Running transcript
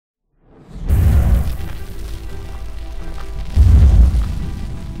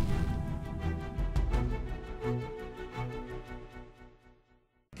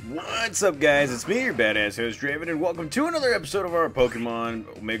What's up, guys? It's me, your badass host, Draven, and welcome to another episode of our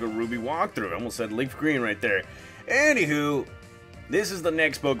Pokemon Omega Ruby walkthrough. I almost said Leaf Green right there. Anywho, this is the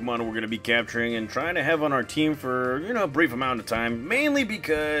next Pokemon we're going to be capturing and trying to have on our team for, a brief amount of time. Mainly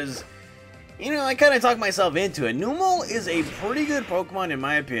because, I kind of talked myself into it. Numel is a pretty good Pokemon in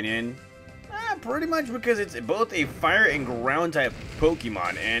my opinion. Pretty much because it's both a fire and ground type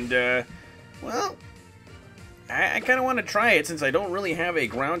Pokemon. And, well, I kind of want to try it since I don't really have a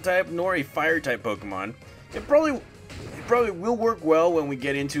ground type nor a fire type Pokemon. It probably will work well when we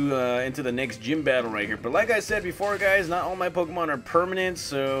get into the next gym battle right here. But like I said before, guys, not all my Pokemon are permanent,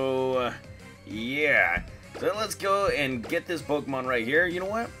 so yeah. So let's go and get this Pokemon right here. You know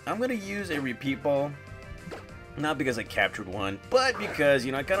what? I'm gonna use a repeat ball. Not because I captured one, but because,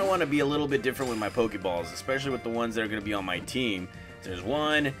 I kind of want to be a little bit different with my Pokeballs, especially with the ones that are going to be on my team. There's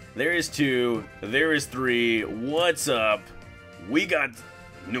one, there is two, there is three. What's up? We got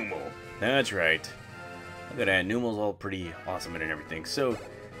Numel. That's right. Look at that. Numel's all pretty awesome and everything. So,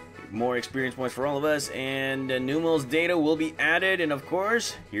 more experience points for all of us, and Numel's data will be added, and of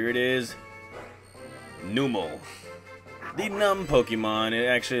course, here it is. Numel. The numb Pokemon.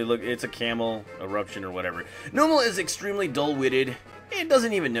 It's a camel eruption or whatever. Numel is extremely dull-witted. It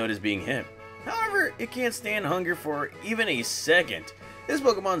doesn't even notice being hit. However, it can't stand hunger for even a second. This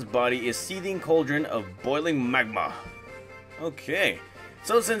Pokemon's body is seething cauldron of boiling magma. Okay,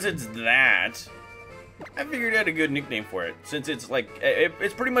 so since it's that, I figured out a good nickname for it. Since it's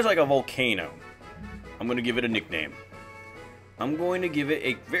it's pretty much like a volcano. I'm going to give it a nickname. I'm going to give it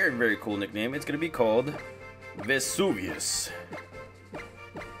a very, very cool nickname. It's going to be called Vesuvius.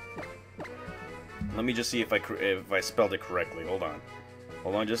 Let me just see if I spelled it correctly. Hold on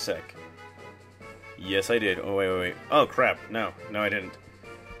just a sec. Yes, I did. Oh, wait. Oh, crap. No, I didn't.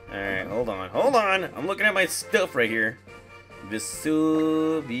 Alright, hold on. I'm looking at my stuff right here. Vesuvius.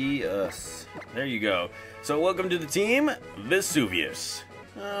 There you go. So, welcome to the team, Vesuvius.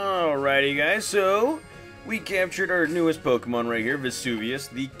 Alrighty, guys. So, we captured our newest Pokemon right here, Vesuvius,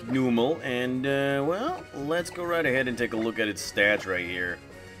 the Numel. And, well, let's go right ahead and take a look at its stats right here.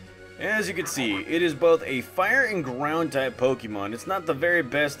 As you can see, it is both a fire and ground type Pokemon. It's not the very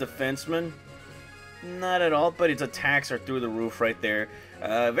best defenseman. Not at all, but its attacks are through the roof right there.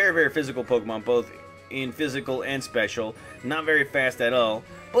 Very, very physical Pokemon, both in physical and special. Not very fast at all,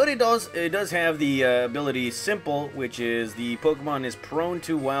 but it does have the ability Simple, which is the Pokemon is prone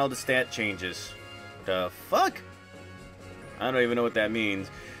to wild stat changes. The fuck? I don't even know what that means.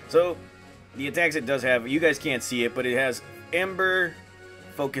 So, the attacks it does have, you guys can't see it, but it has Ember,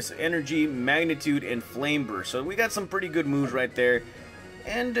 Focus Energy, Magnitude, and Flame Burst. So we got some pretty good moves right there.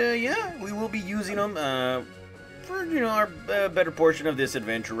 And, yeah, we will be using them, for, our better portion of this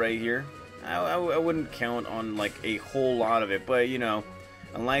adventure right here. I wouldn't count on, a whole lot of it, but, I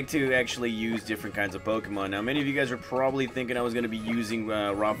like to actually use different kinds of Pokemon. Now, many of you guys are probably thinking I was going to be using,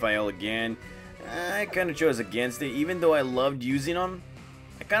 Raphael again. I kind of chose against it. Even though I loved using them,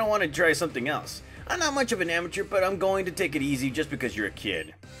 I kind of want to try something else. I'm not much of an amateur, but I'm going to take it easy just because you're a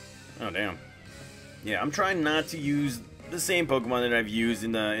kid. Oh, damn. Yeah, I'm trying not to use the same Pokemon that I've used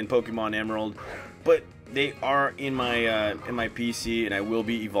in Pokemon Emerald, but they are in my PC, and I will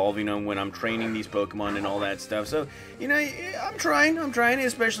be evolving them when I'm training these Pokemon and all that stuff. So, I'm trying,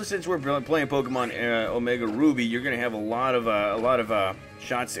 especially since we're playing Pokemon Omega Ruby. You're gonna have a lot of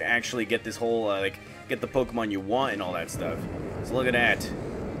shots to actually get this whole get the Pokemon you want and all that stuff. So look at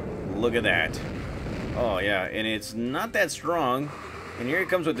that. Oh yeah, and it's not that strong. And here it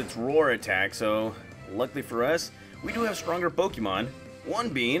comes with its roar attack. So luckily for us, we do have stronger Pokemon, one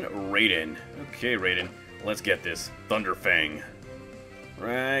being Raiden. Okay, Raiden, let's get this. Thunderfang.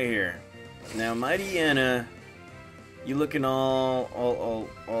 Right here. Now, Mighty Anna, you looking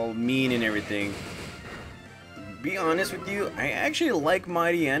all mean and everything. Be honest with you, I actually like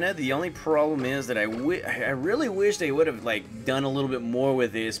Mighty Anna. The only problem is that I really wish they would have, done a little bit more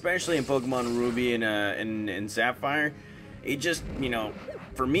with it, especially in Pokemon Ruby and Sapphire. It just,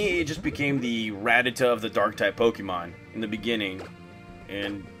 for me, it just became the Rattata of the Dark-type Pokemon in the beginning.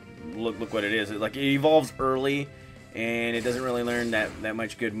 And look what it is. It evolves early, and it doesn't really learn that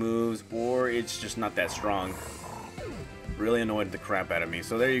much good moves, or it's just not that strong. Really annoyed the crap out of me.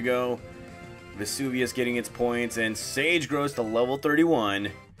 So there you go. Vesuvius getting its points, and Sage grows to level 31.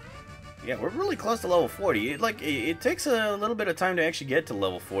 Yeah, we're really close to level 40. It takes a little bit of time to actually get to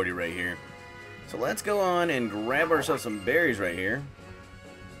level 40 right here. So let's go on and grab ourselves some berries right here.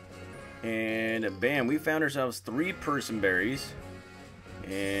 And bam, we found ourselves 3 person berries.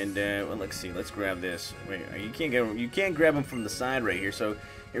 And well, let's see. Let's grab this. Wait, you can't grab them from the side right here. So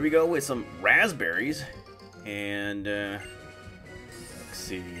here we go with some raspberries. And let's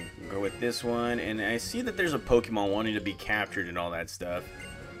see. go with this one, and I see that there's a Pokemon wanting to be captured and all that stuff.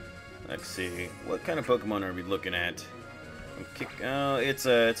 Let's see, what kind of Pokemon are we looking at? Oh, it's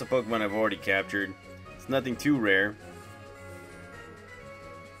a Pokemon I've already captured. It's nothing too rare.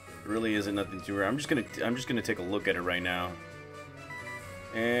 It really isn't nothing too rare. I'm just gonna take a look at it right now.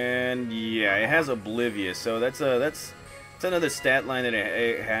 And yeah, it has Oblivious, so that's another stat line that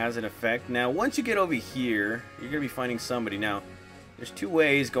it has in effect. Now, once you get over here, you're gonna be finding somebody. Now, there's two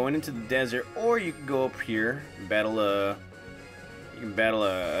ways: going into the desert, or you can go up here and battle a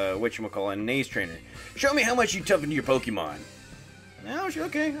whatchamacallit, an Ace Trainer. Show me how much you toughen your Pokemon. Now,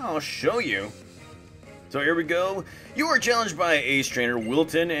 okay, I'll show you. So here we go. You are challenged by Ace Trainer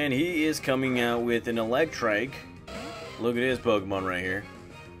Wilton, and he is coming out with an Electrike. Look at his Pokemon right here.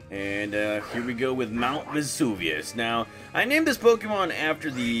 And here we go with Mount Vesuvius. Now, I named this Pokemon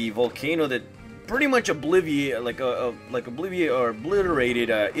after the volcano that pretty much obliterated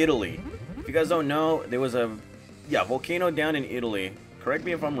Italy. If you guys don't know, there was a volcano down in Italy. Correct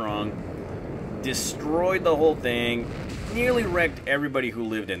me if I'm wrong. Destroyed the whole thing. Nearly wrecked everybody who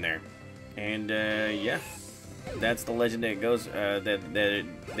lived in there. And yeah, that's the legend that goes that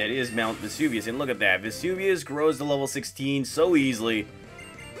is Mount Vesuvius. And look at that, Vesuvius grows to level 16 so easily.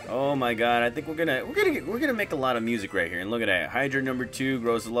 Oh my God, I think we're gonna make a lot of music right here. And look at that, Hydra number 2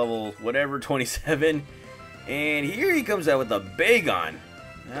 grows to level whatever 27, and here he comes out with a Bagon.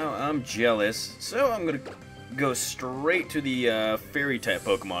 Now I'm jealous, so I'm gonna go straight to the fairy type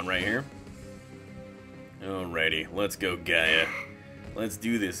Pokemon right here. Alrighty, let's go, Gaia. Let's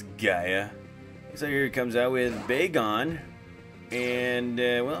do this, Gaia. So here he comes out with Bagon, and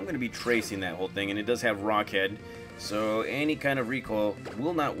well, I'm going to be tracing that whole thing, and it does have Rockhead, so any kind of recoil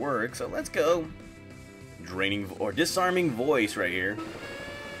will not work. So let's go. Disarming Voice right here.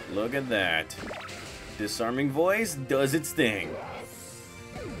 Look at that. Disarming Voice does its thing.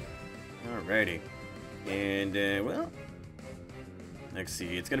 Alrighty, and well, let's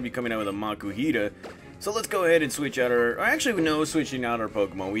see. It's going to be coming out with a Makuhita. So let's go ahead and switch out switching out our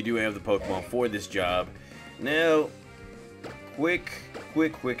Pokemon. We do have the Pokemon for this job. Now, quick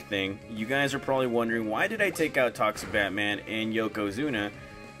thing. You guys are probably wondering, why did I take out Toxic Batman and Yokozuna?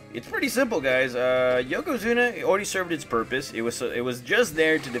 It's pretty simple, guys. Yokozuna already served its purpose. It was just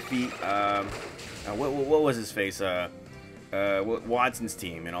there to defeat what was his face? Watson's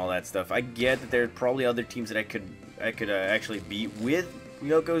team and all that stuff. I get that there's probably other teams that I could actually beat with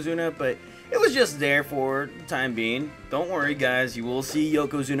Yokozuna, but it was just there for the time being. Don't worry, guys. You will see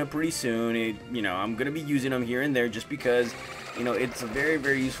Yokozuna pretty soon. I'm going to be using him here and there just because, it's a very,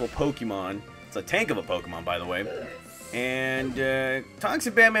 very useful Pokemon. It's a tank of a Pokemon, by the way. And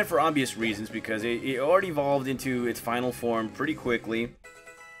Toxic Batman for obvious reasons, because it already evolved into its final form pretty quickly.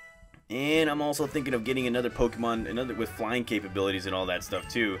 And I'm also thinking of getting another Pokemon, with flying capabilities and all that stuff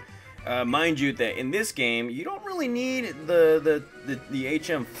too. Mind you that in this game, you don't really need the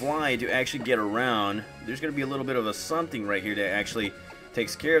HM Fly to actually get around. There's going to be a little bit of a something right here that actually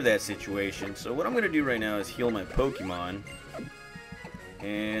takes care of that situation. So what I'm going to do right now is heal my Pokemon.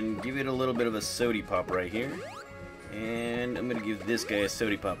 And give it a little bit of a Sody Pop right here. And I'm going to give this guy a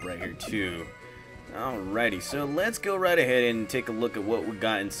Sody Pop right here too. Alrighty, so let's go right ahead and take a look at what we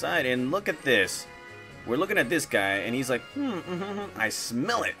got inside. And look at this. We're looking at this guy, and he's like, I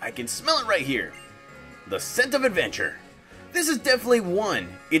smell it. I can smell it right here. The scent of adventure. This is definitely one.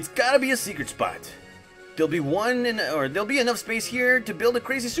 It's gotta be a secret spot. There'll be there'll be enough space here to build a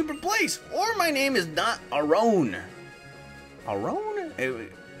crazy super place. Or my name is not Aron. Aron?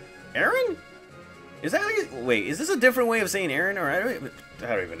 Aaron? Is that how you... Wait, is this a different way of saying Aaron? Or I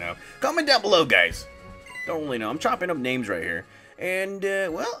don't even know. Comment down below, guys. Don't really know. I'm chopping up names right here. And,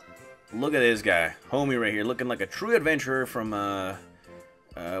 well... Look at this guy, homie right here, looking like a true adventurer from,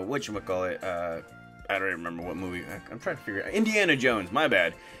 whatchamacallit, I don't even remember what movie, I'm trying to figure out, Indiana Jones, my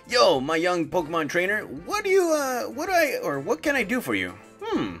bad. Yo, my young Pokemon trainer, what can I do for you?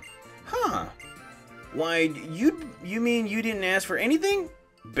 Why, you mean you didn't ask for anything?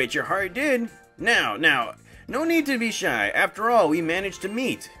 Bet your heart did. Now, no need to be shy, after all, we managed to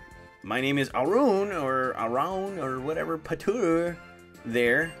meet. My name is Aroon, or whatever, Patur,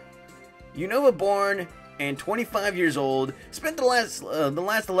 there. Unova born and 25 years old, spent the last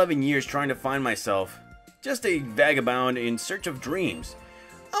 11 years trying to find myself. Just a vagabond in search of dreams.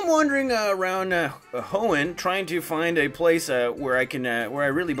 I'm wandering around Hoenn, trying to find a place where I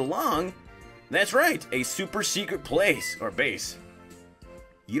really belong. That's right, a super secret place or base.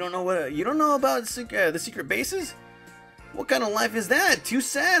 You don't know about the secret bases? What kind of life is that? Too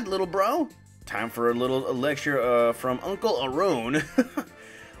sad, little bro. Time for a lecture from Uncle Aroon.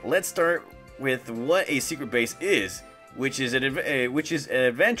 Let's start with what a secret base is, which is an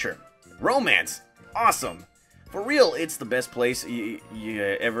adventure. Romance. Awesome. For real, it's the best place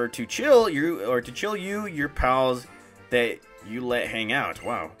ever to chill your pals that you let hang out.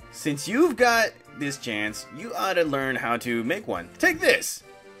 Wow. Since you've got this chance, you ought to learn how to make one. Take this!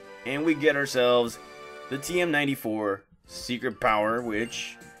 And we get ourselves the TM94 Secret Power,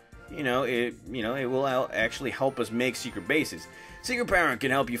 which, it will actually help us make secret bases. Secret Power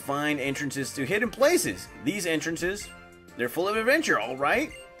can help you find entrances to hidden places. These entrances, they're full of adventure,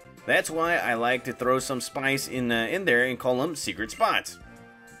 alright? That's why I like to throw some spice in there and call them secret spots.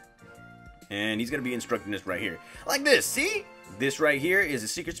 And he's going to be instructing us right here. Like this, see? This right here is a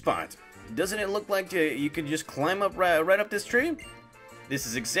secret spot. Doesn't it look like you could just climb up right up this tree? This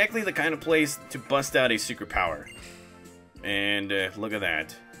is exactly the kind of place to bust out a secret power. And look at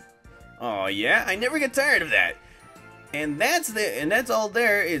that. Oh yeah, I never get tired of that. And that's all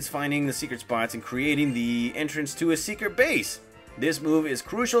there is finding the secret spots and creating the entrance to a secret base. This move is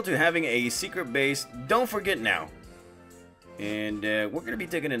crucial to having a secret base. Don't forget now. And we're going to be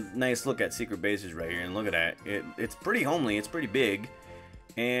taking a nice look at secret bases right here. And look at that. It's pretty homely. It's pretty big.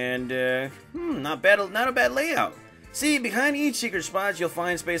 And not a bad layout. See, behind each secret spot, you'll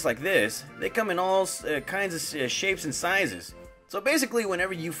find space like this. They come in all kinds of shapes and sizes. So basically,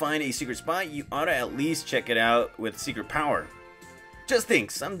 whenever you find a secret spot, you ought to at least check it out with secret power. Just think,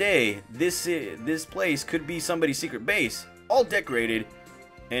 someday, this place could be somebody's secret base, all decorated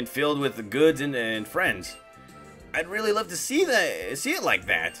and filled with goods and friends. I'd really love to see it like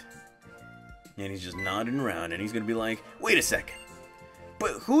that. And he's just nodding around, and he's gonna be like, "Wait a sec,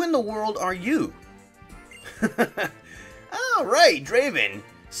 but who in the world are you?" All right, Draven.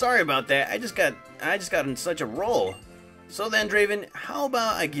 Sorry about that. I just got in such a roll. So then, Draven, how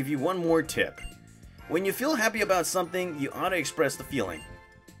about I give you one more tip? When you feel happy about something, you ought to express the feeling.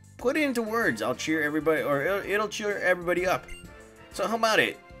 Put it into words. I'll cheer everybody, or it'll cheer everybody up. So how about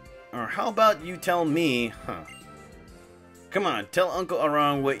it? Or how about you tell me, Come on, tell Uncle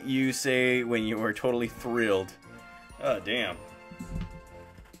Arang what you say when you are totally thrilled. Oh, damn.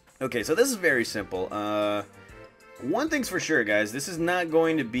 Okay, so this is very simple. One thing's for sure, guys. This is not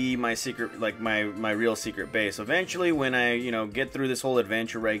going to be my secret, like my real secret base. Eventually, when I, get through this whole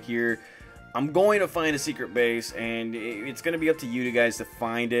adventure right here, I'm going to find a secret base, and it's going to be up to you guys to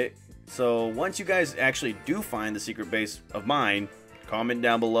find it. So once you guys actually do find the secret base of mine, comment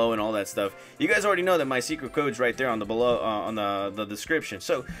down below and all that stuff. You guys already know that my secret code's right there on the on the description.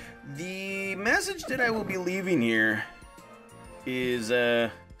 So the message that I will be leaving here is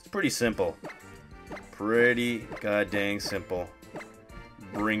it's pretty simple. Pretty goddamn simple.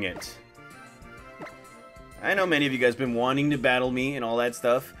 Bring it. I know many of you guys have been wanting to battle me and all that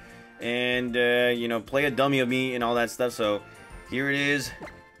stuff, and play a dummy of me and all that stuff. So here it is.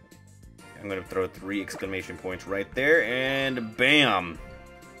 I'm gonna throw 3 exclamation points right there, and bam!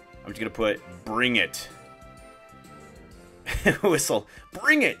 I'm just gonna put "Bring it." Whistle.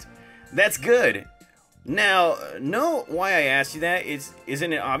 Bring it. That's good. Now, know why I asked you that?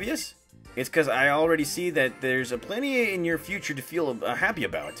 Isn't it obvious? It's because I already see that there's plenty in your future to feel happy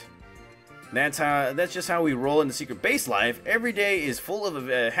about. That's just how we roll in the secret base life. Every day is full of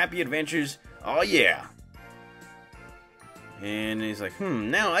happy adventures. Oh yeah. And he's like,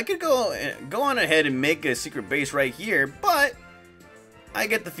 now I could go on ahead and make a secret base right here, but I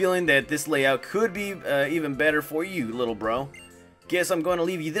get the feeling that this layout could be even better for you, little bro. Guess I'm going to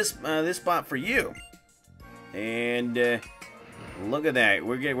leave you this spot for you. And look at that.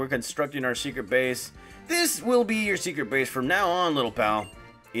 We're constructing our secret base. This will be your secret base from now on, little pal.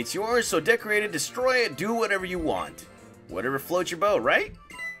 It's yours, so decorate it, destroy it, do whatever you want. Whatever floats your boat, right?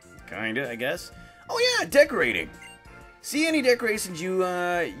 Kinda, I guess. Oh yeah, decorating. See, any decorations you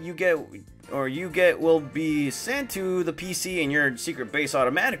get will be sent to the PC in your secret base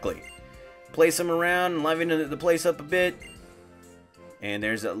automatically. Place them around and liven the place up a bit. And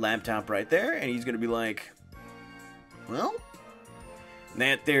there's a laptop right there, and he's gonna be like, well,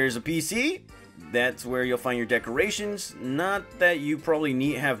 there's a PC. That's where you'll find your decorations. Not that you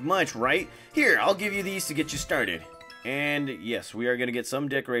probably have much, right? Here, I'll give you these to get you started. And yes, we are gonna get some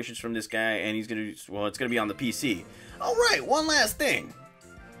decorations from this guy, and it's gonna be on the PC. Alright, one last thing.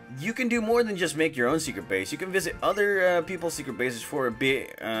 You can do more than just make your own secret base. You can visit other people's secret bases for a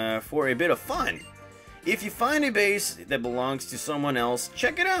bit of fun. If you find a base that belongs to someone else,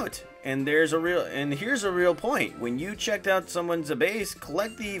 check it out. And here's a real point. When you checked out someone's base,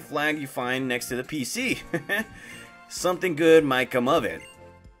 collect the flag you find next to the PC. Something good might come of it.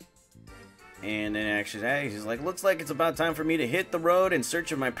 And then actually, he's like, looks like it's about time for me to hit the road in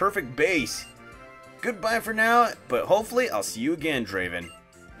search of my perfect base. Goodbye for now, but hopefully I'll see you again, Draven.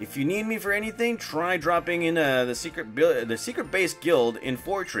 If you need me for anything, try dropping in the secret base guild in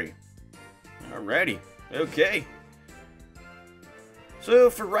Fortree. Alrighty. Okay. So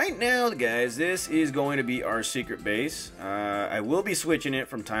for right now, guys, this is going to be our secret base. I will be switching it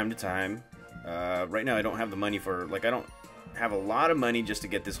from time to time. Right now I don't have the money for, like, I don't have a lot of money just to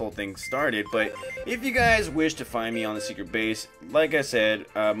get this whole thing started, but if you guys wish to find me on the secret base, like I said,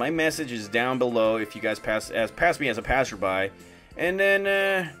 my message is down below if you guys pass me as a passerby, and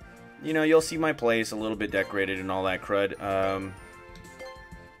then you know, you'll see my place a little bit decorated and all that crud.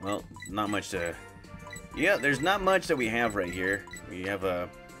 Well, not much to, yeah, there's not much that we have right here. We have a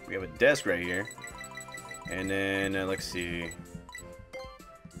desk right here, and then let's see,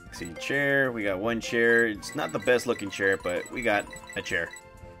 chair. We got one chair. It's not the best looking chair, but we got a chair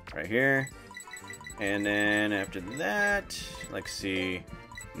right here. And then after that, let's see,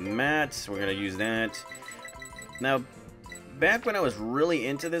 mats. We're gonna use that. Now, back when I was really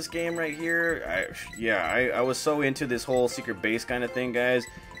into this game right here, I was so into this whole secret base kind of thing, guys.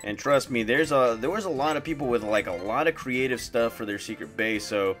 And trust me, there was a lot of people with like a lot of creative stuff for their secret base.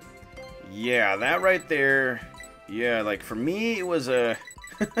 So yeah, that right there, yeah, like for me it was a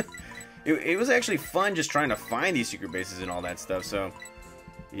it was actually fun just trying to find these secret bases and all that stuff. So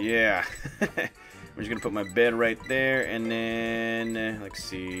yeah. I'm just gonna put my bed right there, and then let's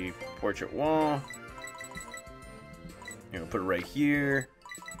see, portrait wall. You know, put it right here,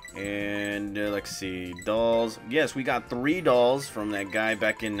 and let's see, dolls. Yes, we got 3 dolls from that guy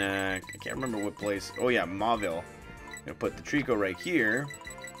back in I can't remember what place. Oh yeah, Mauville. Gonna put the Trico right here.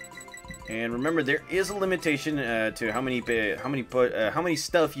 And remember, there is a limitation to how many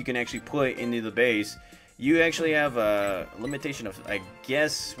stuff you can actually put into the base. You actually have a limitation of, I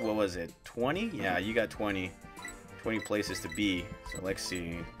guess, what was it, 20? Yeah, you got 20 places to be. So let's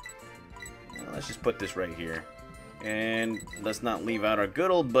see. Let's just put this right here. And let's not leave out our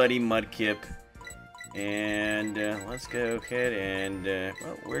good old buddy Mudkip. And let's go ahead and,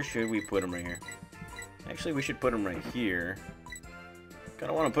 well, where should we put him right here? Actually, we should put him right here. I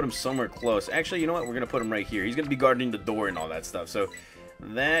don't want to put him somewhere close. Actually, you know what? We're going to put him right here. He's going to be guarding the door and all that stuff. So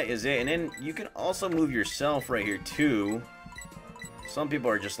that is it. And then you can also move yourself right here too. Some people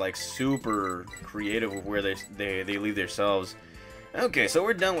are just like super creative with where they leave themselves. Okay, so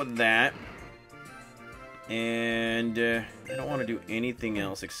we're done with that. And I don't want to do anything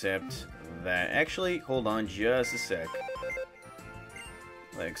else except that. Actually, hold on just a sec.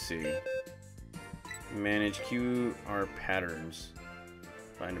 Let's see. Manage QR patterns.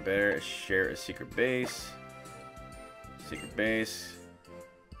 Find a better, share a secret base. Secret base.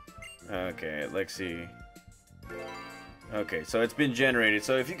 Okay, let's see. Okay, so it's been generated.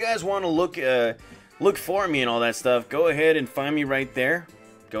 So if you guys want to look for me and all that stuff, go ahead and find me right there.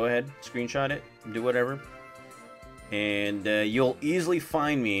 Go ahead, screenshot it, do whatever. And you'll easily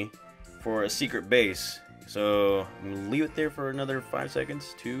find me for a secret base. So I'm gonna leave it there for another 5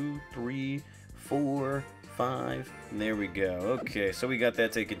 seconds. 2, 3, 4, 5. There we go. Okay, so we got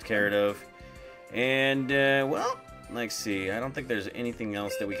that taken care of. And well, let's see. I don't think there's anything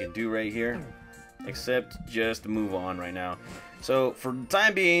else that we can do right here except just move on right now. So for the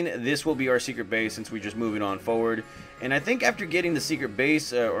time being, this will be our secret base since we're just moving on forward. And I think after getting the secret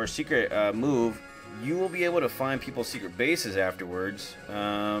base or secret move, you will be able to find people's secret bases afterwards.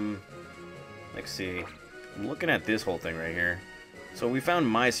 Let's see. I'm looking at this whole thing right here. So we found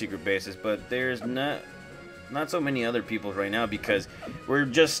my secret bases, but there's not so many other people right now because we're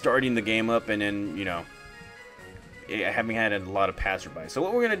just starting the game up, and then, you know, I haven't had a lot of passerby. So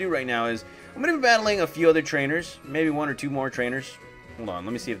what we're going to do right now is I'm going to be battling a few other trainers, maybe 1 or 2 more trainers. Hold on,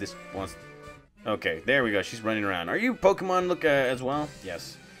 let me see if this wants... Okay, there we go. She's running around. Are you Pokemon look as well?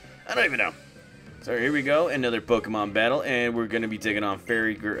 Yes. I don't even know. So here we go, another Pokemon battle, and we're going to be taking on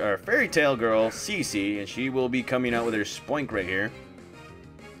Fairy Tail Girl Cece, and she will be coming out with her Spoink right here.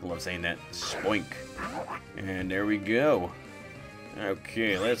 I love saying that, Spoink. And there we go.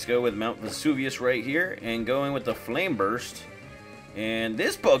 Okay, let's go with Mount Vesuvius right here, and going with the Flame Burst. And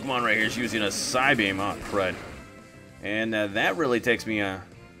this Pokemon right here is using a Psybeam. Oh, crud. And that really takes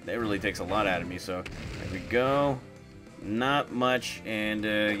a lot out of me. So there we go. Not much, and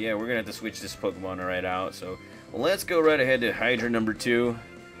yeah, we're gonna have to switch this Pokemon right out. So let's go right ahead to Hydra number 2.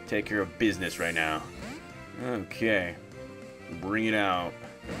 Take care of business right now. Okay, bring it out.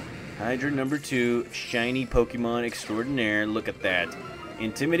 Hydra number 2, shiny Pokemon extraordinaire. Look at that,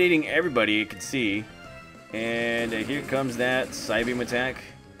 intimidating everybody you can see. And here comes that Psybeam attack.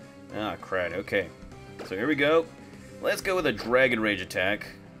 Ah, crud. Okay, so here we go. Let's go with a Dragon Rage attack.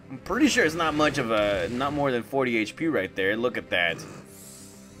 I'm pretty sure it's not much of a, not more than 40 HP right there. Look at that.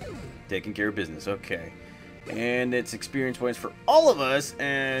 Taking care of business. Okay. And it's experience points for all of us.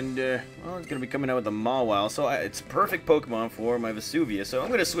 And, well, it's going to be coming out with the Mawile. So it's a perfect Pokemon for my Vesuvius. So I'm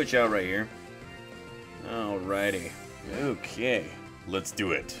going to switch out right here. Alrighty. Okay. Let's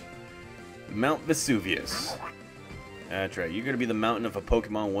do it. Mount Vesuvius. That's right. You're going to be the mountain of a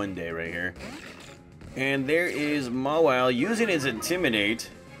Pokemon one day right here. And there is Mawile using his Intimidate.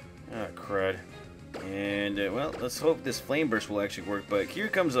 Ah, crud. And, well, let's hope this Flame Burst will actually work. But here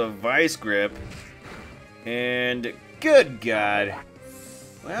comes a Vice Grip. And, good God.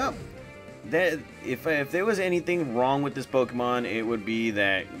 Well, that if there was anything wrong with this Pokemon, it would be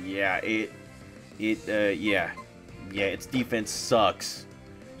that, yeah, its defense sucks.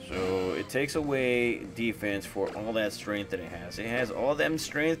 So it takes away defense for all that strength that it has. It has all them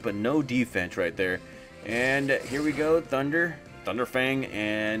strength, but no defense right there. And here we go, Thunder Fang,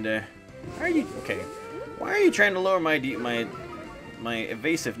 and why are you okay? Why are you trying to lower my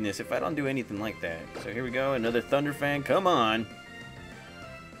evasiveness if I don't do anything like that? So here we go, another Thunder Fang. Come on,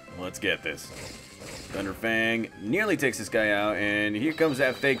 let's get this. Thunder Fang nearly takes this guy out, and here comes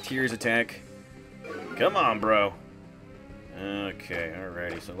that fake Tears attack. Come on, bro. Okay,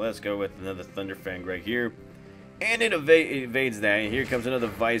 alrighty, so let's go with another Thunder Fang right here. And it evades that, and here comes another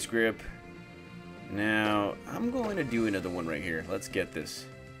Vice Grip. Now, I'm going to do another one right here. Let's get this.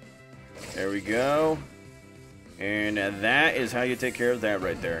 There we go. And that is how you take care of that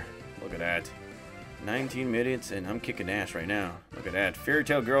right there. Look at that. 19 minutes, and I'm kicking ass right now. Look at that. Fairy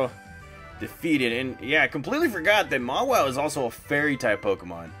Tail Girl defeated. And, yeah, I completely forgot that Mawile is also a Fairy-type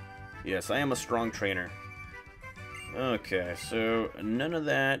Pokemon. Yes, I am a strong trainer. Okay, so none of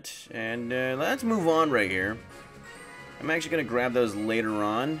that, and let's move on right here. I'm actually going to grab those later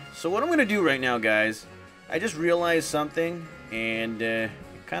on. So what I'm going to do right now, guys, I just realized something, and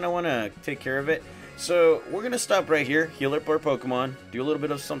kind of want to take care of it. So we're going to stop right here, heal up our Pokemon, do a little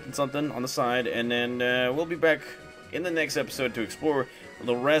bit of something on the side, and then we'll be back in the next episode to explore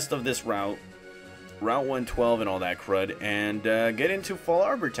the rest of this route. Route 112 and all that crud, and get into Fall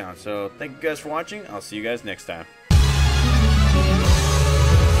Arbor Town. So thank you guys for watching. I'll see you guys next time.